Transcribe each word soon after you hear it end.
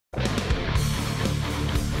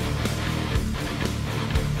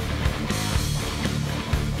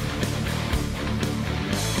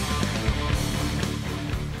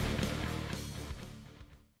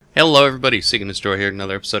Hello everybody, Seeking the Story here,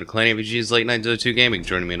 another episode of Clan AVGs Late Night Dota 2 Gaming.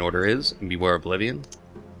 Joining me in order is BewareOblivion.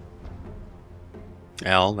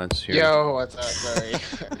 Al, that's your... Yo, what's up? Sorry.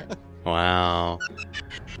 Wow.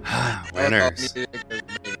 Winners.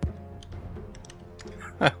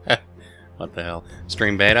 What the hell?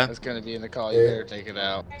 StreamBeta? That's gonna be in the call, you better take it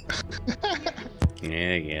out.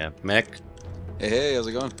 Yeah. Mick. Hey, how's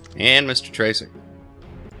it going? And Mr.Tracer.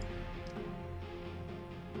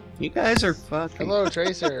 You guys are fucking... Hello,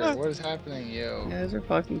 Tracer. What is happening, yo? You guys are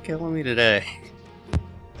fucking killing me today.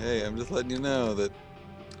 Hey, I'm just letting you know that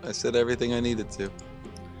I said everything I needed to.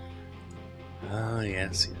 Oh,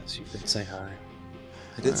 yes, you did say hi.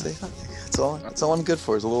 I did say hi. That's all I'm good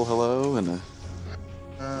for is a little hello and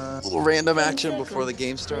a little random action before the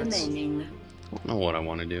game starts. I don't know what I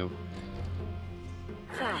want to do.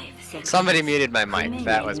 5 seconds. Somebody muted my mic.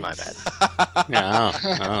 That was my bad. Yeah,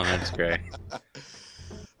 oh, that's great.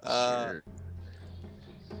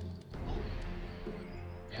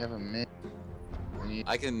 Have a minute.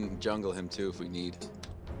 I can jungle him too if we need.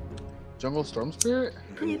 Jungle Storm Spirit?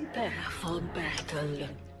 Prepare for battle.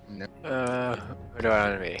 No. What do I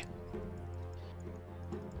want to be?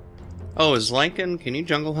 Oh, is Lankin? Can you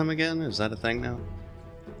jungle him again? Is that a thing now?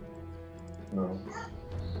 No.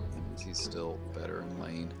 He's still better in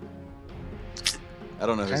lane. I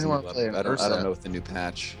don't know. Kinda wanna play an I don't Ursa. know with the new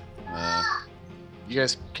patch. You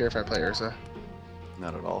guys care if I play Ursa?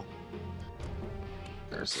 Not at all.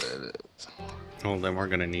 Ursa it is. Oh, then we're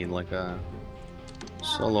gonna need like a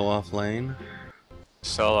solo off lane.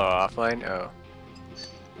 Solo offline? Oh.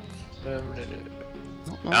 Oh.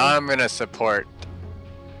 Now I'm gonna support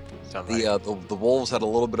somebody. The wolves had a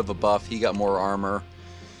little bit of a buff. He got more armor,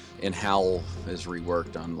 and Howl is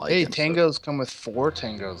reworked on like. Hey, tangos come with 4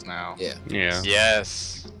 tangos now. Yeah. Yeah.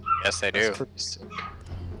 Yes, they do. That's pretty sick.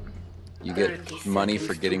 You get money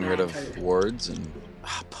for getting rid of wards and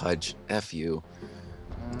Pudge. F you.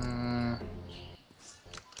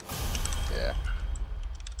 Yeah.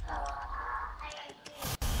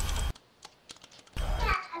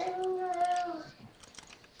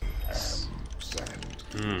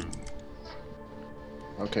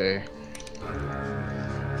 Okay.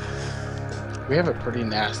 We have a pretty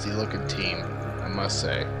nasty looking team, I must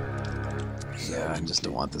say. Yeah, I just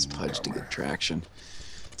don't want this Pudge to get traction.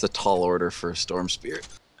 It's a tall order for a Storm Spirit.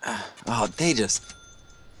 Oh, they must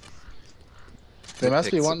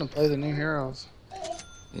be picked wanting to play the new heroes.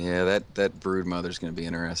 Yeah, that Brood Mother's gonna be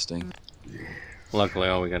interesting. Luckily,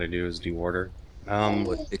 all we gotta do is deorder.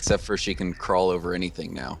 Except for she can crawl over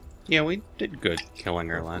anything now. Yeah, we did good killing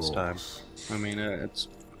her last time. I mean,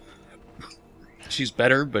 she's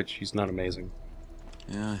better, but she's not amazing.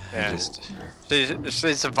 Yeah,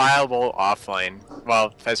 She's a viable offlane.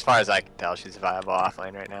 Well, as far as I can tell, she's a viable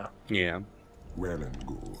offlane right now. Yeah. Well and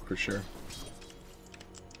good. For sure.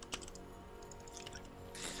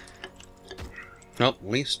 Well, at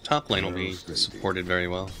least top lane will be supported very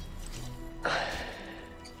well.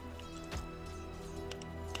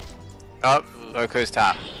 Oh, look who's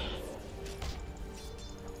top.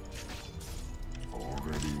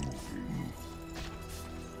 Already moving.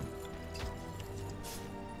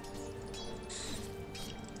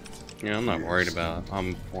 Yeah, I'm not worried about.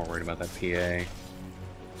 I'm more worried about that PA.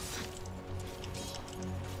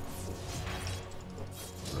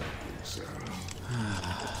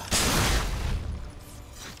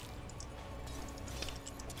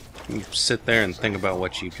 You sit there and think about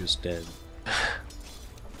what you just did.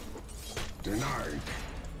 Denied.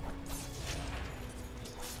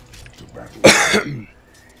 To battle.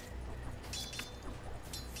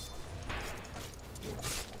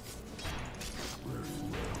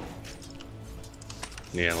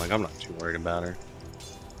 Yeah, like I'm not too worried about her.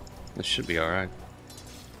 This should be alright.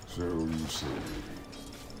 So you say.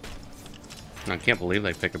 I can't believe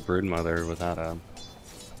they pick a Brood Mother without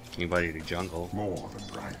anybody to jungle. More than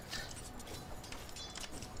right.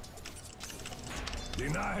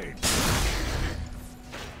 Denied.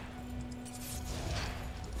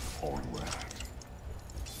 Onward.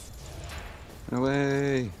 No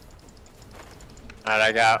way. Alright,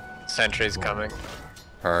 I got sentries coming.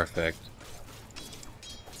 Perfect.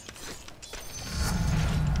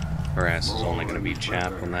 Her ass is only gonna be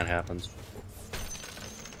chapped when that happens.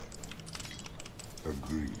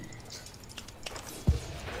 Agreed.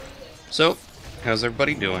 So, how's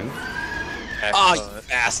everybody doing? Oh, Excellent. you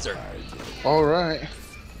bastard! Alright.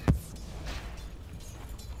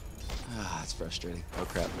 Ah, that's frustrating. Oh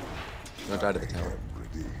crap. Don't die to the tower.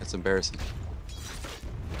 That's embarrassing.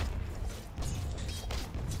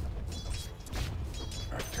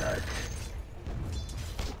 Attack.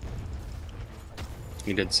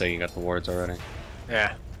 You did say you got the wards already.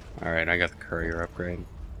 Yeah. Alright, I got the courier upgrade.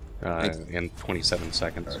 in 27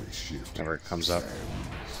 seconds. I shift Whenever it comes up. sands.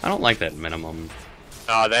 I don't like that minimum.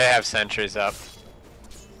 Oh, they have sentries up.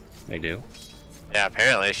 They do. Yeah,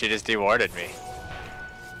 apparently she just dewarded me.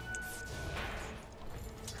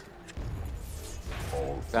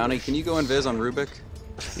 Bounty, can you go invis on Rubik?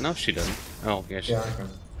 No, she doesn't. Oh, yeah, she Yeah, I can.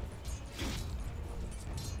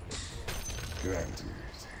 Granted.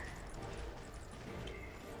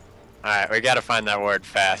 Alright, we gotta find that ward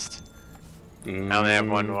fast. I only have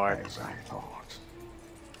one ward. As I thought.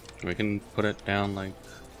 We can put it down like.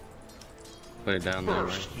 Put it down there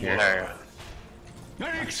right here. There.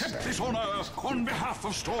 I accept this honor on behalf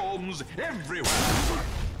of storms everywhere.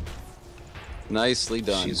 Nicely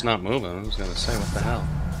done. She's not moving. I was gonna say, what the hell?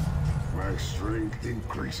 My strength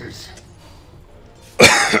increases.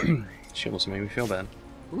 She almost made me feel bad.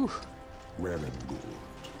 Whew, Well and good.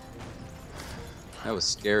 that was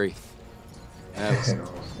scary.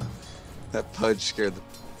 That pudge scared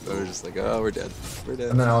the. I was just like, oh, we're dead. We're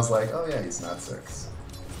dead. And then I was like, oh yeah, he's not 6.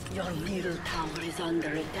 Your middle tower is under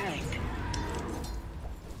attack.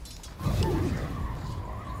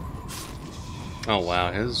 Oh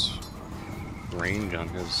wow, his range on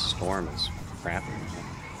his storm is crappy.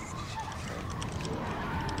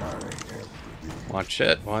 Watch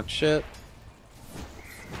it, watch it.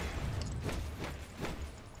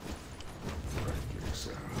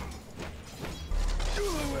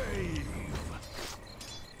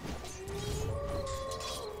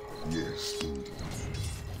 Yes, indeed.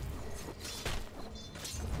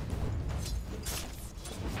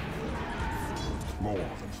 More than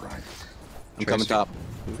right. I'm coming top.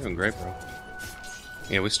 You're doing great, bro.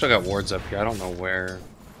 Yeah, we still got wards up here. I don't know where.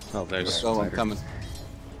 Oh, there's. Oh, I'm Spider. coming.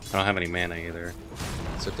 I don't have any mana either.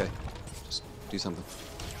 It's okay. Just do something.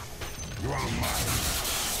 You are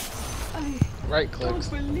mine. Right click.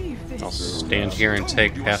 I'll stand here and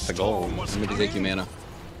take half the gold. I'm gonna take you mana.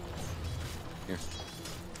 Here.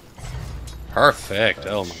 Perfect.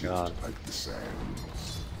 Oh my god. Like the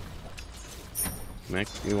sands. Nick,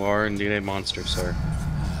 you are indeed a monster, sir.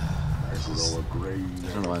 I grow a grain.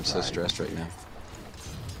 I don't know why I'm so stressed right now.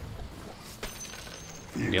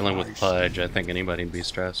 Dealing with Pudge, I think anybody'd be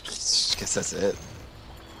stressed. Guess that's it.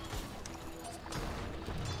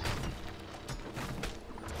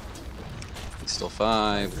 It's still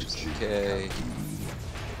 5, which is okay.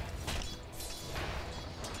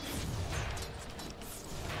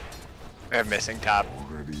 We have missing top.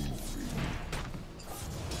 Already moving.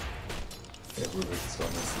 Yeah, Rubik's still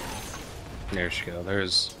missing. There she go.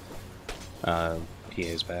 There's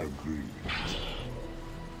PA's back. Agreed.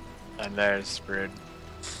 And there's Brood.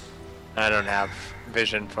 I don't have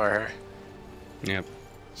vision for her. Yep.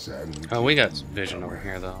 Sand Oh, we got vision over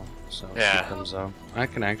here though. So if Yeah. she comes up, I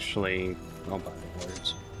can actually. I'll buy the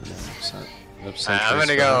words. I'm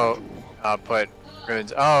gonna go put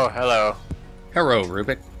runes. Oh, hello. Hello,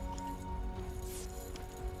 Rubik.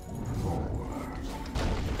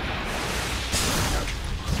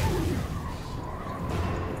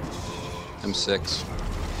 I'm 6.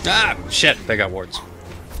 Ah, shit! They got wards.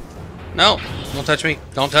 No! Don't touch me!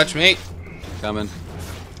 Don't touch me! Coming.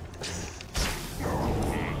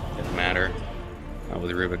 Didn't matter. Not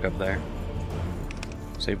with Rubik up there.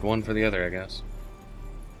 Save one for the other, I guess.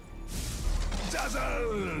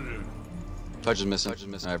 Pudge is missing.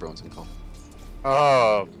 Now everyone's in call.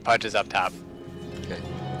 Oh, Pudge is up top. Okay.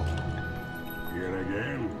 Here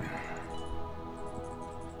again.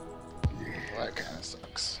 Well, that kind of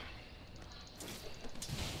sucks.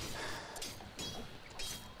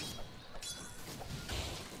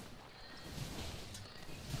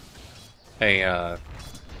 Hey,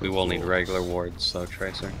 we will need regular wards, though,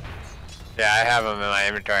 Tracer. Yeah, I have them in my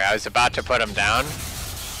inventory. I was about to put them down.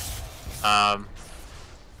 I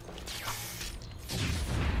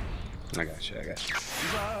got you, I got you.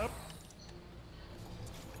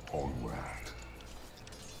 Onward.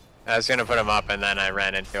 I was gonna put them up, and then I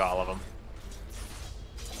ran into all of them.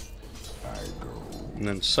 I go. And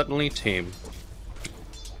then suddenly team.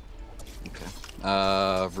 Okay.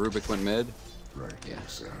 Rubik went mid. Right, Yeah.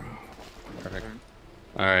 sir. Perfect.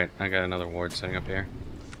 Alright, I got another ward setting up here.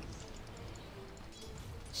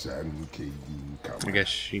 Sand king come. I guess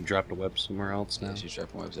she dropped a web somewhere else now. Yeah, she's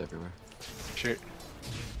dropping webs everywhere. Shoot.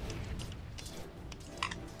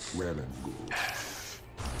 Well and good.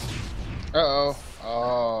 Uh-oh.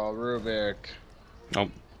 Oh, Rubik.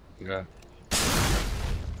 Nope. Okay.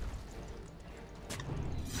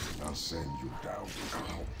 I'll send you down to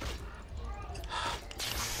help.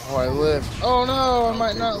 Oh, I live. Oh no, I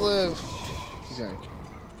might not live. He's gonna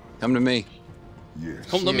Come to me. Yes.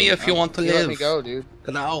 Come to me if you want to Let live. me go, dude.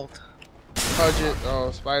 Get out. Pudge it.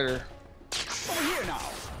 Oh, spider.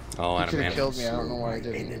 Oh, He out of could have mana. killed me. I don't know why he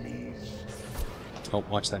didn't. Oh,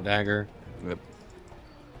 watch that dagger. Yep.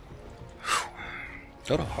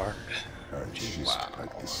 Dota hard. I just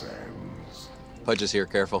like the sands. Pudge is here,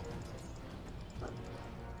 careful.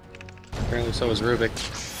 Apparently so is Rubik.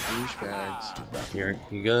 Douchebags.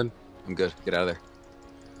 You good? I'm good. Get out of there.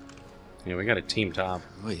 Yeah, we got a team top.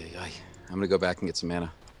 Oy, oy, oy. I'm gonna go back and get some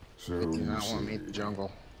mana. So They do you not want me say. in the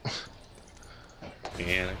jungle.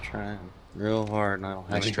 Yeah, they're trying real hard, and I don't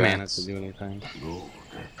have Nice any try. mana to do anything. Lord,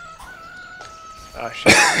 Oh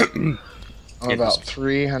shit. I'm Yeah, about just-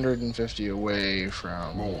 350 away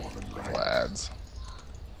from more than that. Vlad's.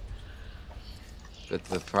 But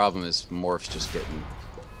the problem is Morph's just getting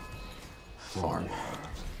farmed.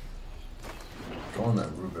 Go on that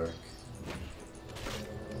Rubik.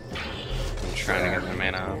 I'm trying to get my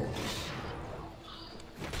mana out.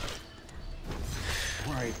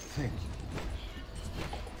 Right, thank you.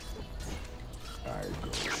 I go.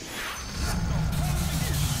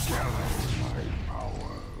 Gather my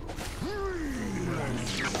power.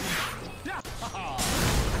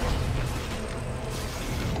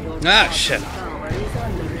 Ah, shit. Tower is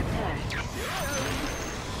under attack.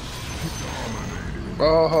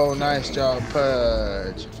 Oh, nice job,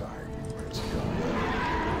 Pudge.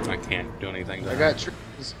 I can't do anything. To I got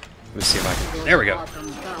trees. Let's see if I can. There we go.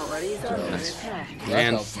 Bottom tower is under attack. That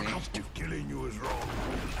Man. helped me. Killing you is wrong.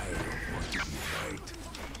 I don't want to be right.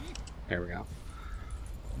 There we go.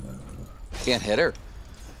 Can't hit her.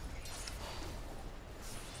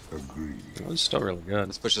 Agreed. It was still really good.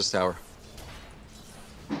 Let's push this tower.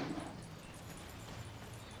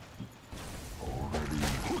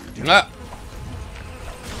 Ah!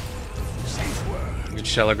 Good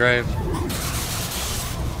shallow grave.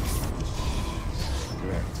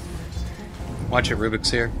 Watch it,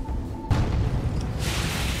 Rubik's here.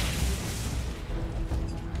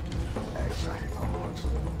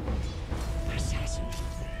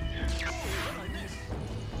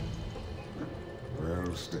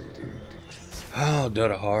 Well stated. Oh,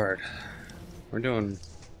 Dota hard. We're doing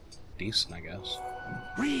decent, I guess.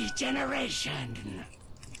 Regeneration.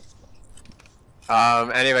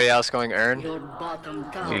 Anybody else going earn? Your bottom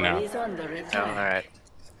tower No. is under No, attack. alright.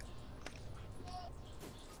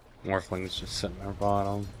 Morphling's just sitting at our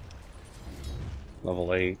bottom.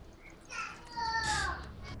 Level 8.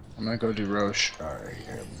 I'm gonna go do Roche. I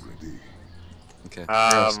am ready. Okay.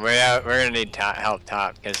 We're gonna need help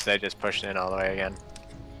top because they just pushed in all the way again.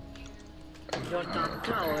 Your top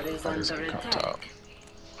tower is I just under gonna come attack. top.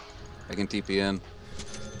 I can TP in.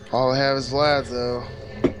 All I have is Vlad's though.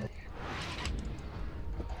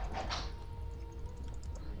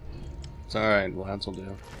 It's alright, Lads will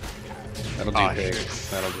do. That'll do Oh, big. shit.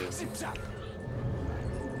 That'll do.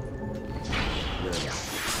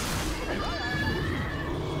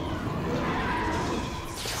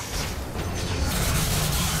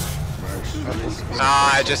 Nah,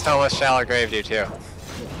 I just almost shallow graved you too.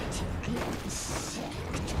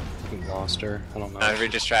 We lost her. I don't know.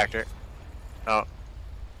 Redistract her. Oh,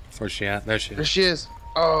 Where's she at? There she There is. she is.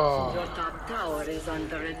 Oh, Your top tower is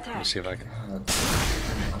under Let me attack. see if I can.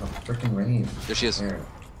 Freaking range. There she is. There.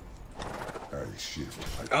 I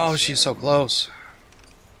shift like Oh, she's so close.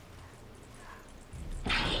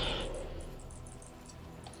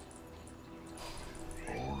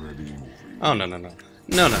 already moving. Oh, no, no, no.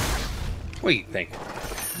 No, no. What are you thinking?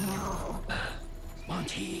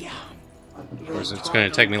 Of course, it's going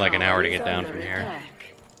to take me like an hour to get down from here.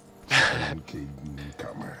 King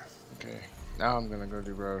cometh. okay. Now I'm gonna go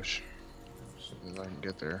do Roche. As soon as I can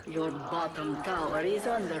get there. Your bottom tower is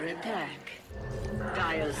under attack.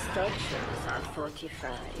 Dire structures are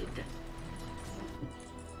fortified.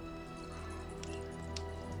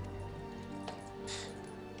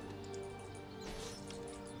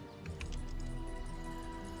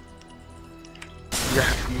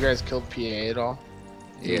 You guys killed PA at all?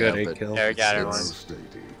 Yeah, Got 8 but kills. there we got her Well one. stated.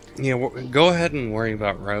 Yeah, go ahead and worry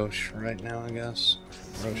about Roche right now, I guess.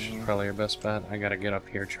 Roche is probably your best bet. I gotta get up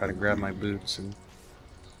here, try to grab my boots, and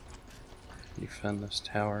defend this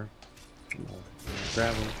tower.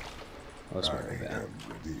 Grab them. Oh, that's I not bad. am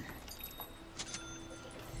ready.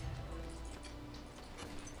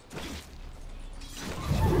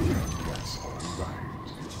 That's all right.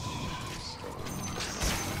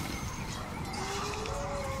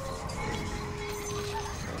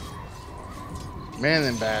 Man,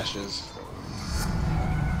 them bashes.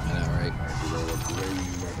 I know, right?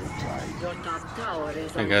 Your top tower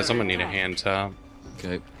is Hey under guys, I'm gonna need a attack. hand top.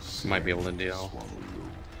 Okay. Might be able to deal.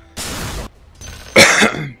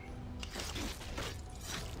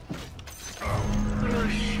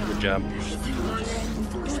 Good job.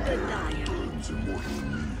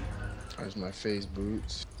 There's my phase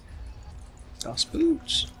boots. Das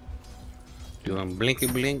boots. Doing blinky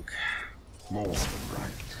blink. More than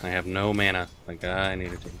right. I have no mana, like I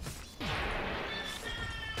needed to.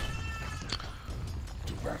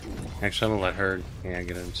 To battle. Actually, I'm gonna let her,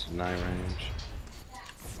 get into 9 range.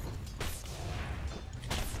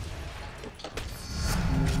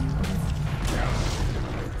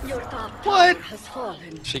 Your top What? tower has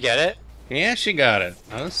fallen. She get it? Yeah, she got it.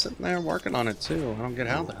 I was sitting there working on it too. I don't get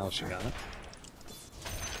how the hell she got it.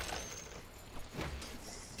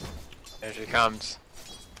 There she comes.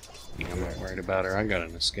 Yeah, I'm not worried about her. I got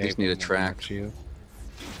an escape. Just need a I'm not track. much you.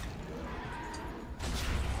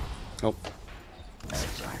 Oh,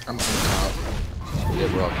 I'm on top.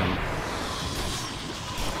 Yeah, we're all coming.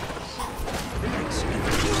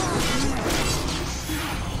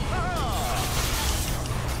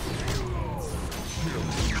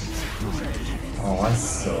 Oh, that's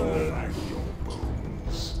so.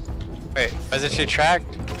 Wait, wasn't she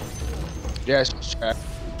tracked? Yeah, she's trapped.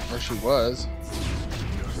 Where she was.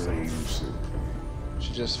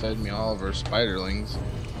 She just fed me all of her spiderlings.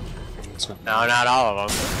 it's not. No, not all of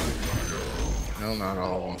them. No, not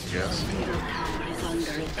all of them, I guess. Is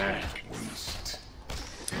under attack.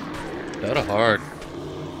 Dota hard.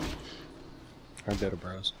 Hard Dota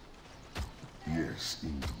bros. Yes,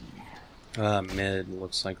 indeed. Mid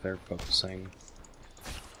looks like they're focusing.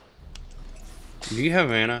 Do you have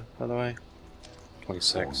mana, by the way?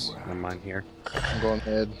 26. I'm mine here. I'm going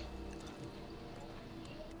mid.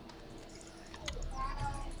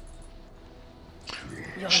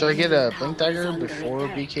 Should I get a blink dagger before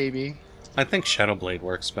BKB? I think Shadowblade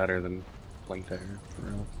works better than Blink Dagger, for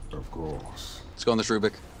real. Of course. Let's go on this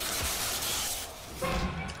Rubik.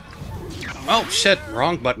 Oh shit!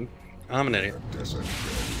 Wrong button. I'm an idiot.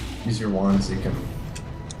 Use your wand so you can.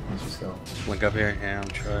 Let's just go. Blink up here. Yeah, I'm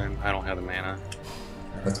trying. I don't have the mana.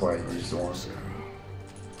 That's why you use the wand.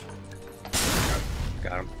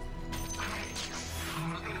 Got him.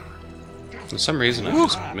 For some reason, I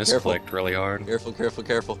just misclicked really hard. Careful, careful,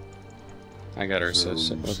 careful. I got her, so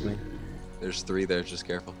sit with me. There's 3 there, just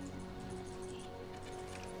careful.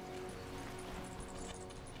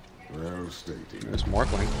 Well stated. There's more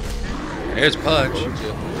Blink. There's Pudge. Told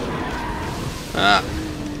you. Ah!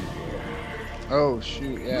 Oh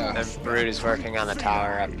shoot, yeah. And Brood is working on the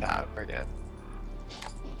tower up top. We're good.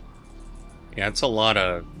 Yeah, it's a lot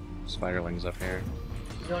of spiderlings up here.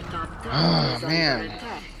 Your top tower Oh is man, under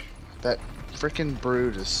attack. that freaking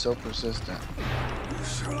brood is so persistent.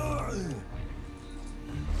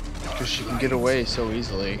 Because she can get away so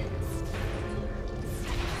easily.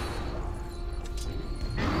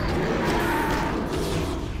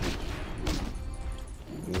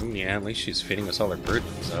 Yeah, at least she's feeding us all her brood,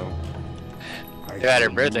 so. Too bad her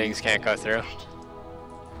broodlings can't go through.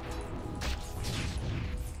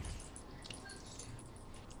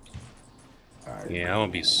 Yeah, I will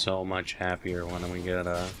be so much happier when we get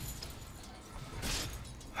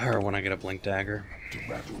or when I get a Blink Dagger. To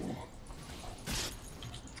battle.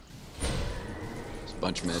 There's a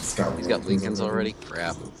bunch mid. It's got He's got Lincolns Lincolns already.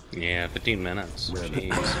 Crap. Yeah, 15 minutes.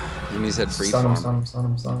 Jeez. And he's had free Stun him, farm. stun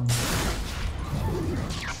him, stun him, stun him.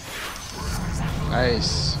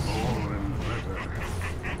 Nice.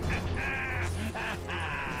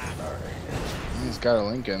 He's got a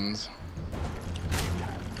Lincoln's.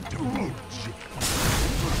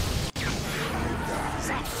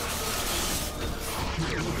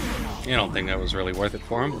 I don't think that was really worth it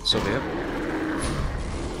for him, but so be it.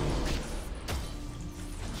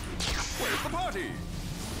 Where's the party?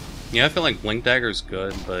 Yeah, I feel like Blink Dagger's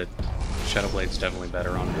good, but Shadowblade's definitely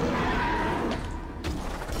better on it.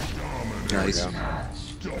 Nice.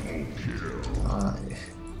 Aye.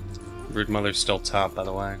 Brood Mother's still top, by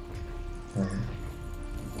the way.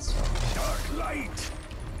 Dark light.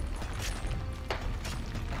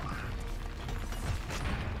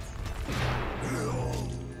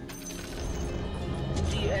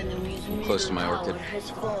 The enemy's Close to my middle orchid. tower has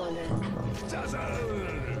fallen.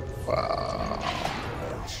 Wow.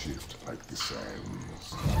 I'll shift like the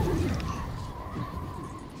sands.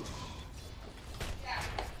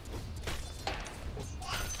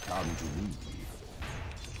 Come to me.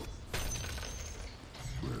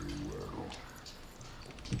 Very well.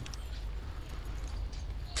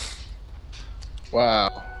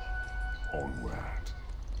 Wow. Onward.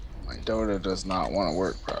 My Dota does not want to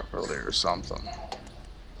work properly or something.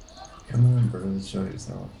 Come on, bro, show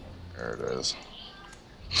yourself. There it is.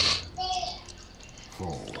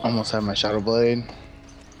 Forward. Almost have my Shadow Blade.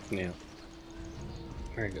 Yeah.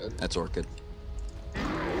 Very good. That's Orchid.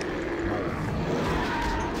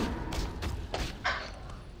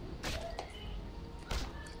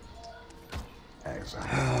 As I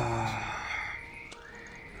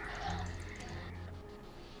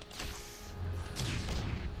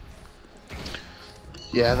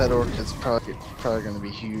Yeah, that orc is probably going to be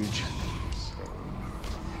huge.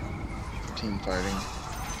 Team fighting.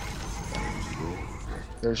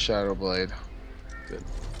 There's Shadowblade. Good.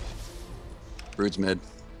 Brood's mid.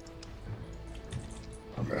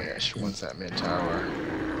 Yeah, she wants that mid tower.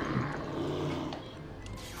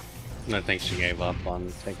 I think she gave up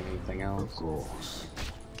on taking anything else. Of course.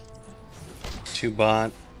 2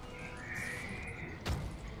 bot.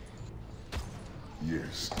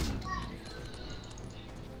 Yes.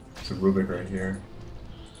 There's a Rubik right here.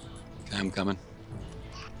 I'm coming.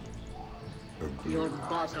 Your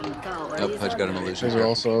bottom tower Oh, is Pudge got an under illusion. There's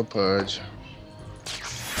also a Pudge.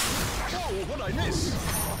 Oh, what I miss?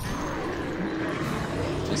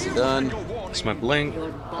 This is done. It's my blink. Your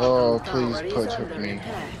bottom Oh, tower please, is Pudge under hook me.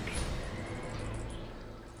 attack.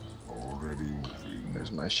 Already moving.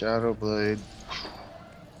 There's my Shadowblade.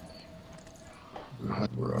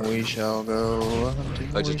 We shall go. Hunting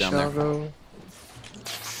Pudge is we down shall there. go.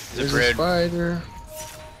 There's There's a a brood. spider.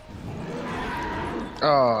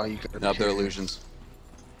 Oh, you got Nope, they're illusions.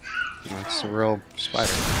 That's a real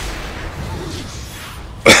spider.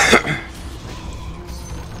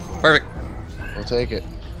 Perfect. We'll take it.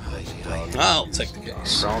 I'll take the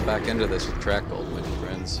case. Crawling back into this with track gold, my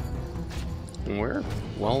friends. We're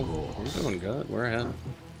doing good. We're ahead.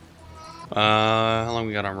 How long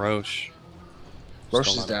we got on Roche? Roche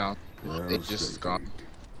Still is not- down. It just is gone.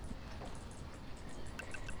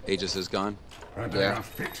 Aegis is gone. And Yeah. they are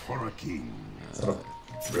fit for a king. Is that a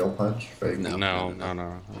real punch? Fake? No.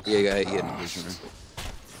 No. Yeah, he had an illusion.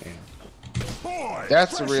 Boy,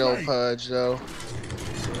 That's a real Pudge, though.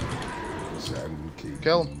 Sand King.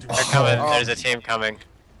 Kill him. They're coming. Oh. There's a team coming.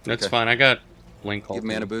 That's Okay. fine. I got Blink Give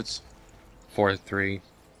mana boots. 4-3.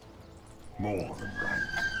 More than right.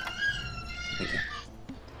 Thank you.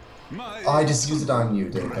 My Oh, I just used it on you,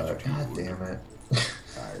 didn't I? God damn it. I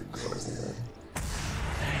go.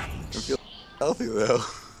 I feel healthy though.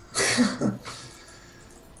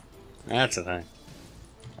 That's the thing.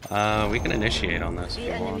 We can initiate on this if The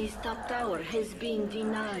you want. enemy's top tower has been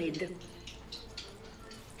denied. You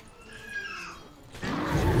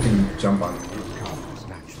can jump on me.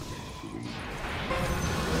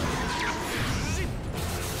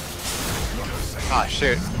 Oh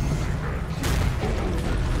shoot.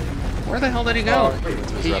 Where the hell did he go?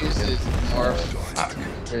 He used his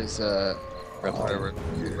morph. His, Whatever.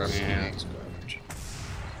 Yeah, it's garbage.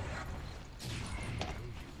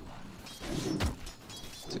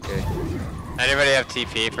 It's okay. Anybody have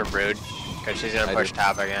TP for Brood? Because she's gonna I push do.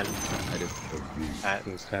 top again. I do. Alright.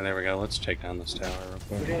 Okay, there we go. Let's take down this tower real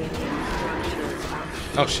quick. Radiant structures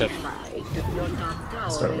are Oh shit. fortified. Your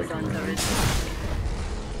top Start tower is making under money. attack.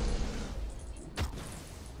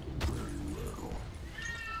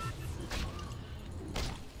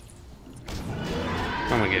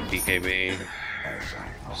 I'm gonna get BKB.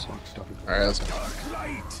 Alright, let's go.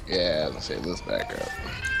 Yeah, let's say let's back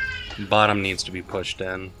up. Bottom needs to be pushed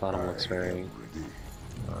in. Bottom looks very.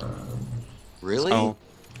 Really? Oh,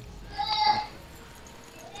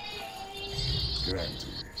 Granted.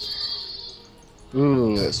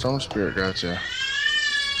 Ooh, that Storm Spirit gotcha.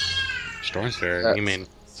 Storm Spirit. That's- You mean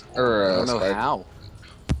Or, I don't know Spider. how.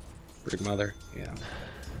 Brood Mother? Yeah.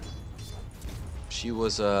 She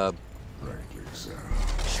was Rightly so.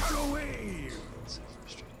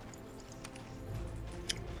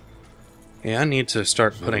 Yeah, I need to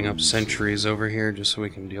start putting up sentries over here just so we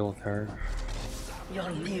can deal with her. Your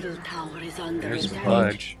middle tower is under There's attack.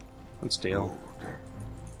 Pudge. Let's deal.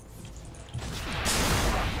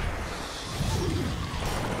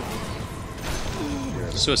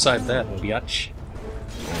 Suicide that, biatch.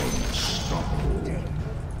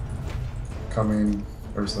 Coming,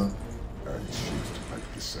 Ursa. And shift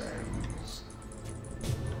like the sands.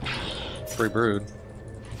 Free Brood.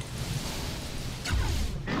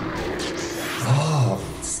 Oh,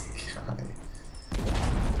 this guy.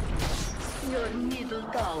 Your middle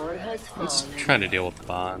tower has fallen. Let's try to deal with the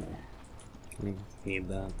bot. We need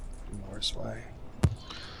that in the worst way.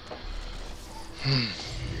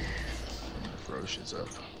 Roche is up.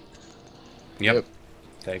 Yep.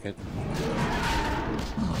 Take it.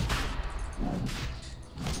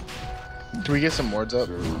 Can we get some wards up?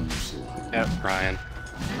 Yep. Ryan.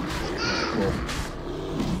 Cool.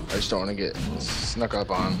 I just don't want to get snuck up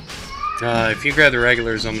on. If you grab the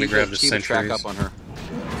regulars, I'm gonna grab the keep a track sentries. up on her.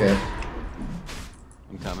 Okay.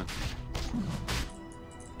 I'm coming.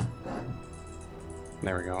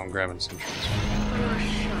 There we go, I'm grabbing sentries. Your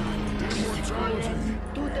shot destroys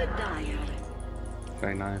to the dire.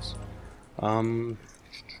 Very nice.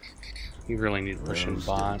 You really need to push in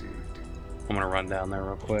bot. I'm gonna run down there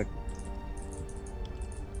real quick.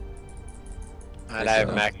 And I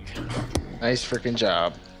have mech. Nice freaking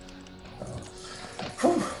job.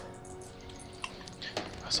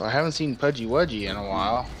 So I haven't seen Pudgy Wudgy in a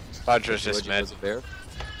while. Fudge was just Would mid. was a bear?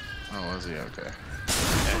 Oh, was he? Okay.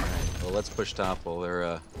 Well, let's push top while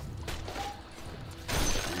they're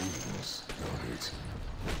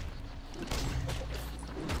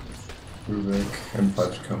Rubik and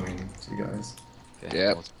Pudge coming to you guys. okay,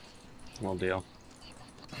 Yep. Well, deal.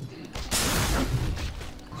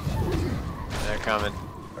 They're coming.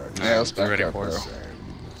 Yeah, let's back ready up, for bro. it.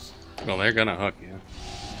 Well, they're gonna hook you.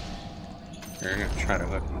 They're gonna try to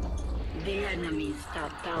hook you. The enemy's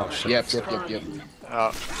top tower. Oh, shit. Yep. is Yep. falling.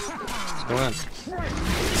 Oh, What's going on?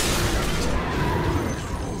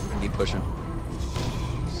 keep pushing.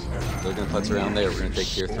 They're gonna putz around there. We're gonna take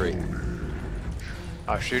tier 3.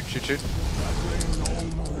 oh, shoot.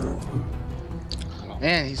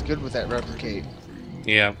 Man, he's good with that replicate.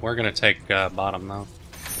 Yeah, we're gonna take bottom though.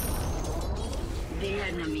 The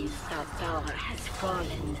enemy's top tower has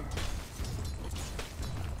fallen.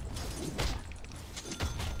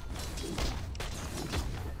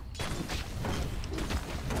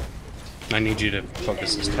 I need you to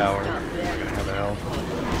focus this tower. I'm not gonna have it help.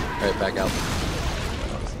 Alright, back out.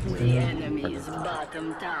 The enemy's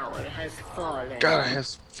bottom tower has fallen. God, I have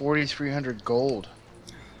 4,300 gold.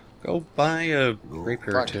 Go buy a rapier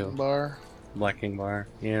or Black two. bar. Black King bar.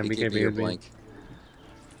 Yeah, BKB BKB or would be. blank.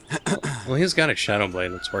 Well, he's got a Shadow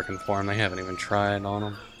Blade that's working for him. They haven't even tried on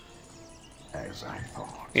him. As I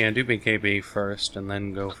thought. Yeah, do BKB first and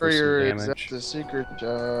then go for Courier some accept damage. the secret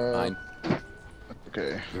job. Fine.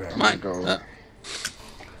 Okay. Come on. Go I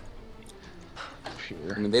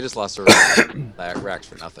here. mean, they just lost their racks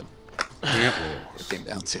for nothing. Yep. It came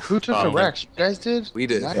down to. Who took Oh, the okay. Rex? You guys did? We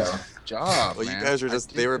did. Nice Yeah. job, Well, man. you guys were I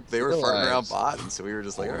just they were didn't farting around realize. bot, and so we were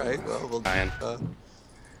just like, all right, well, we'll. Fine. we'll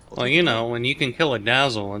Well, you know, when you can kill a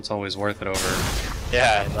Dazzle, it's always worth it over.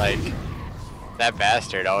 Yeah, like, that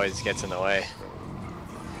bastard always gets in the way.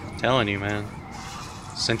 Telling you, man.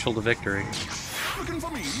 Essential to victory. Looking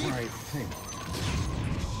for me? I think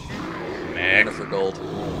Nick. for gold.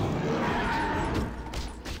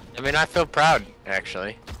 I mean, I feel proud,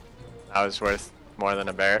 actually. I was worth more than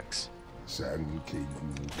a barracks. Sand King.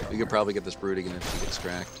 We could probably get this brood again if we get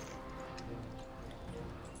scracked.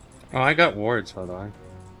 Oh, I got wards, by the way.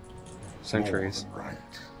 Sentries. Right.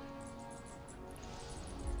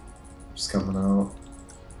 Just coming out.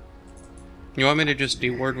 You want me to just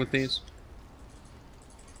de-ward with these?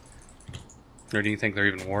 Or do you think they're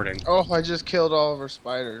even warding? Oh, I just killed all of our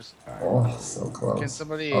spiders. Oh, so close. Can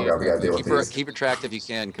somebody? Oh god, we gotta deal with these. Keep her tracked if you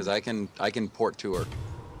can, because I can port to her.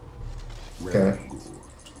 Okay.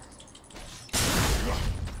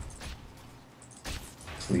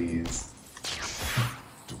 Please.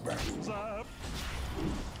 To battle.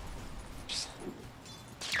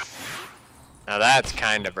 Now that's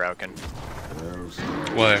kind of broken. There's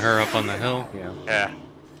What, her up on the hill? Yeah. Yeah,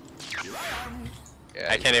 Yeah,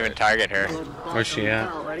 I can't even target her. Your Where's she at?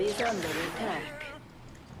 bottom tower is under attack.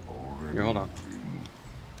 Here, hold on.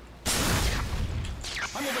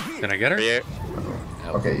 Did I get her? For you?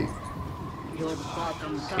 Okay, Your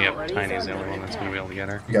bottom tower Yep, is Tiny's the under only one that's gonna be able to get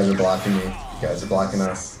her. you guys are blocking me. You guys are blocking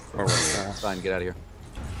us. Or what's that? Fine, get out of here.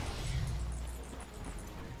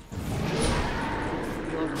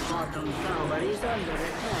 Your bottom tower is under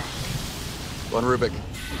attack. One Rubik.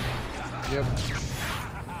 Yep.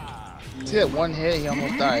 See that one hit? He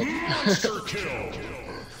almost died. Monster kill.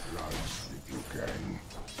 if you can.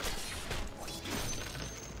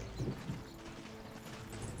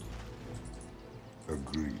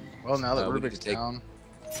 Agree. Well, now that We need Rubik's to take- down.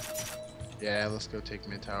 Yeah, let's go take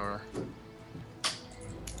mid tower.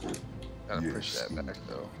 Gotta push Yes. that back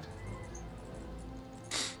though.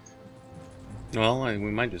 Well, we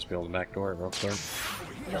might just be able to backdoor it real quick.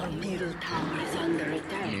 Your middle tower is under I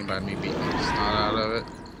attack. mean, by me beating the snot out of it.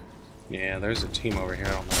 Yeah, there's a team over here.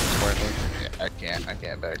 I don't know if it's worth it. Yeah, I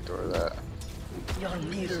can't backdoor that. Your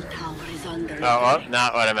middle tower is under Oh, attack. well,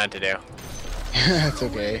 not what I meant to do. It's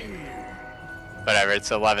okay. Whatever, it's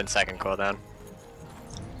 11-second cooldown.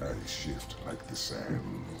 I shift like the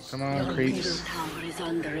sands. Come Your on, middle creeps. tower is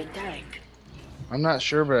under attack. I'm not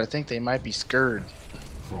sure, but I think they might be scared.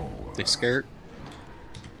 Forward. They scared?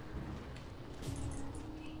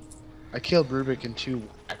 I killed Rubik in 2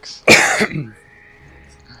 whacks. There's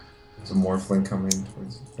a Morphling coming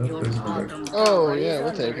towards you. Your Oh, there's bottom Rubik. Oh, tower yeah, is we'll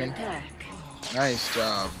under take him. attack. Nice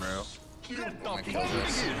job, bro. I killed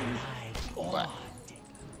this. What?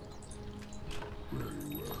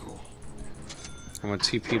 I'm gonna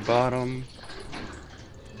TP bottom.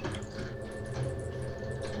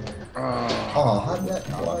 Oh, Oh, how'd that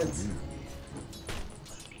what?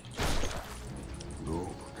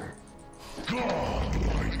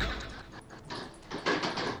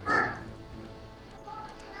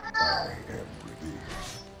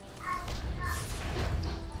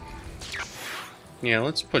 Yeah,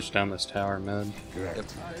 let's push down this tower mid. Yep.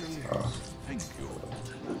 Thank you.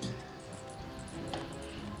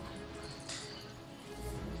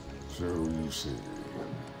 So you see.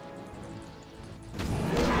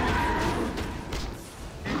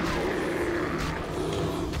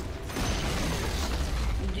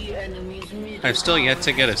 The enemy's middle I've still yet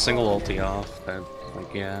to tower get a has single fallen. ulti off that,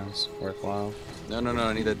 like, yeah, is worthwhile. No,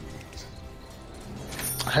 I need a.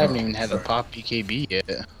 I haven't even had to pop BKB yet.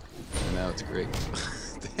 No, it's great.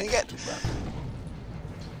 Dang it!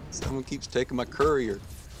 Someone keeps taking my courier.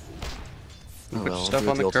 Oh, Put well, your I'll stuff do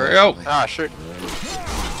it on the the courier. Oh! old-fashioned way. Ah, shoot.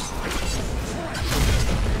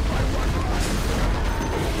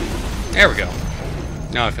 There we go.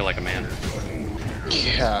 Now I feel like a man.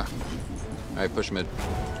 Yeah. Alright, push mid.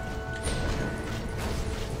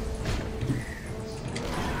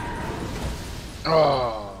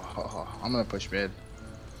 Oh, I'm gonna push mid.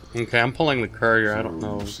 Okay, I'm pulling the courier. I don't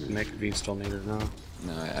know if Nick V still need it or not.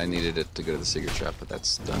 No, I needed it to go to the secret trap, but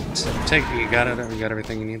that's done. Take, you got it? You got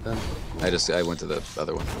everything you need then? I went to the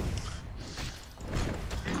other one.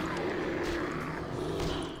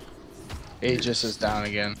 Aegis is down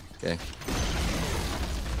again. Okay.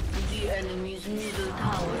 The enemy's middle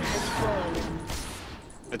tower has fallen.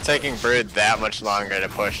 It's taking Brood that much longer to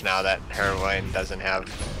push now that her lane doesn't have.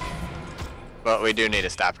 But we do need to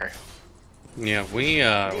stop her. Yeah, we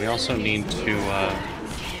also need to,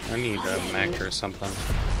 I need a mech or something.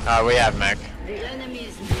 We have mech. The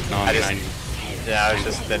enemy's No, I I mean, just- Yeah, I was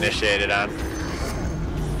just initiated on.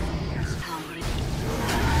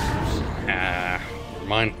 never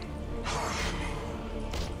mind.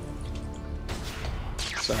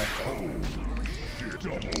 Sorry.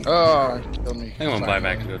 Oh, it killed me. I think I'm gonna buy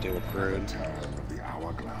back to go deal with Brood.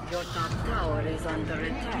 Your top tower is under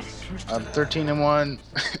attack. I'm 13-1.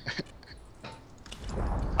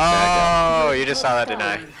 Oh, you just saw that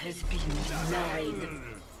deny. Tower has been denied.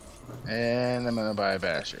 And I'm gonna buy a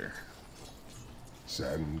basher.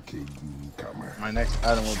 Sand King Comer. My next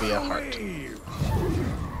item will be a heart.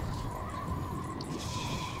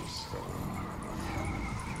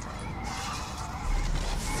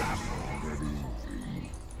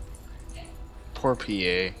 Poor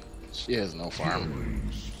PA. She has no farm.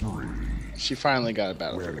 She finally got a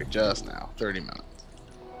battle figure just now. 30 minutes.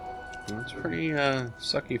 It's pretty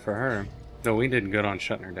sucky for her. No, we did good on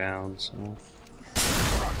shutting her down, so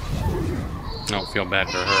I don't feel bad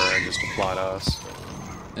for her. I just applaud us.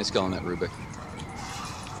 Nice kill on that Rubik.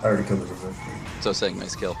 I already killed the Rubik. So I was saying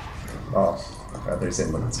nice kill. Oh, okay, they're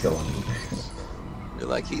saying look at skill on me. You're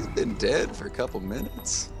like, he's been dead for a couple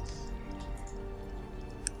minutes.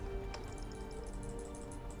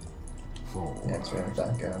 Yeah, it's right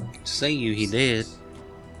back out. Say you, he did.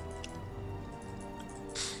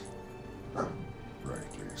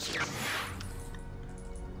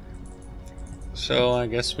 So I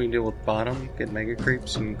guess we deal with bottom, get mega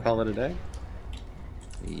creeps, and call it a day.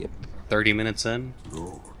 Yep. 30 minutes in.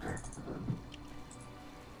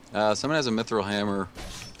 Someone has a mithril hammer,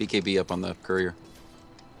 BKB up on the courier.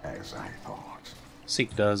 As I thought.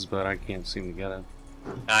 Seek does, but I can't seem to get it.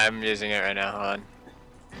 I'm using it right now. Hold on.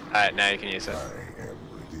 Alright, now you can use it. I am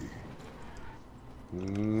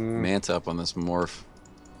ready. Manta up on this morph.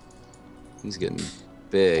 He's getting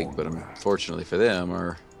big, but unfortunately for them,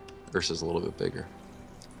 our Ursa's a little bit bigger.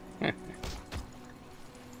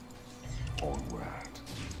 Onward.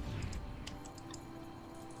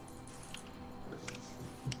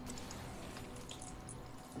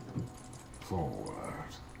 Forward.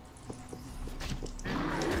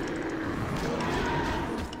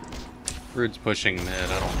 Brood's pushing mid.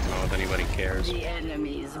 I don't know if anybody cares. The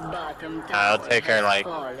enemy's bottom tower I'll take her has like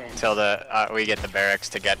fallen. till the we get the barracks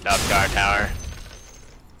to get up to our tower.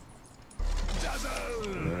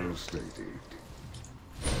 Well stated.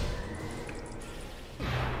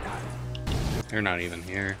 They're not even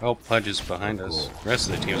here. Oh, Pudge is behind us. The rest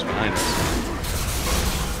of the team's behind us.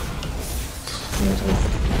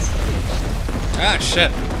 Ah,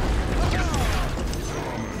 shit!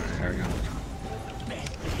 There we go.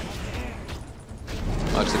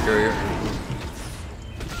 Watch the courier.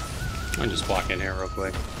 I'll just walk in here real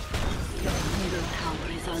quick. Your middle tower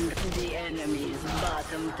is under the enemy's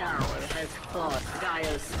bottom tower has fallen.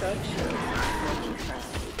 Dire's structures are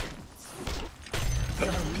fortified.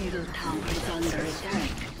 Your middle tower is under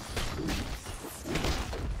attack.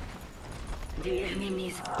 The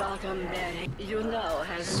enemy's bottom barrack, you know,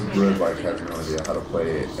 has Good like having no idea how to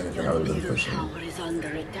play anything Your other than middle pushing. tower is under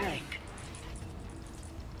attack.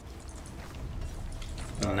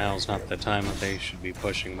 And now's not the time that they should be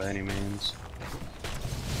pushing by any means.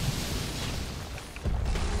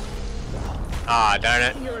 Ah, darn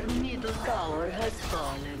it. Your middle tower has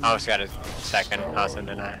fallen. Almost got a second. Awesome,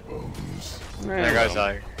 didn't I? There goes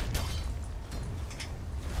all your...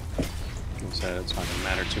 So it's not gonna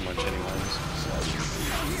matter too much anyways.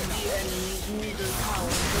 The enemy's middle tower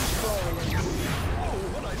has fallen.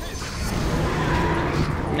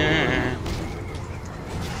 Nah.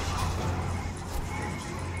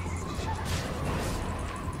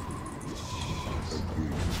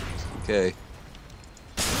 Okay.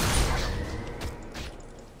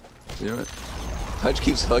 You know what? Hutch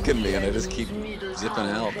keeps hugging me and I just keep zipping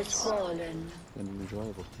out. It's been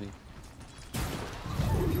enjoyable thing.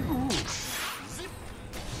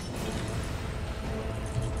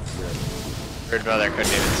 Bird brother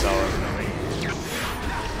couldn't even solo me.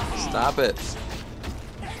 Stop it.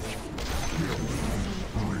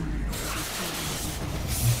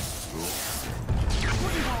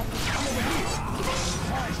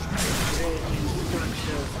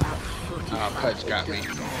 Oh, Hutch got me.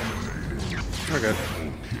 We're good.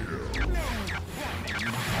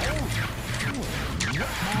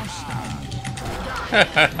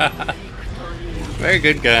 Very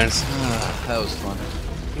good, guys. That was fun.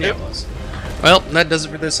 Yeah, it was. Well, that does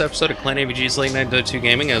it for this episode of Clan AVG's Late Night Dota 2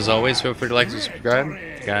 Gaming. As always, feel free to like and subscribe.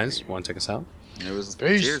 Guys, want to take us out? It was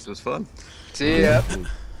Peace. cheers. It was fun. See ya.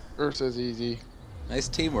 Versus easy. Nice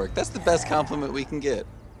teamwork. That's the best compliment we can get.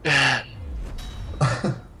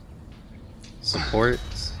 Support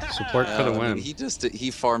for the I win. mean,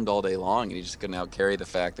 he farmed all day long, and he just couldn't out carry the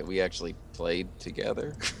fact that we actually played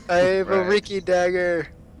together. I have a Ricky dagger.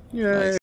 Yay.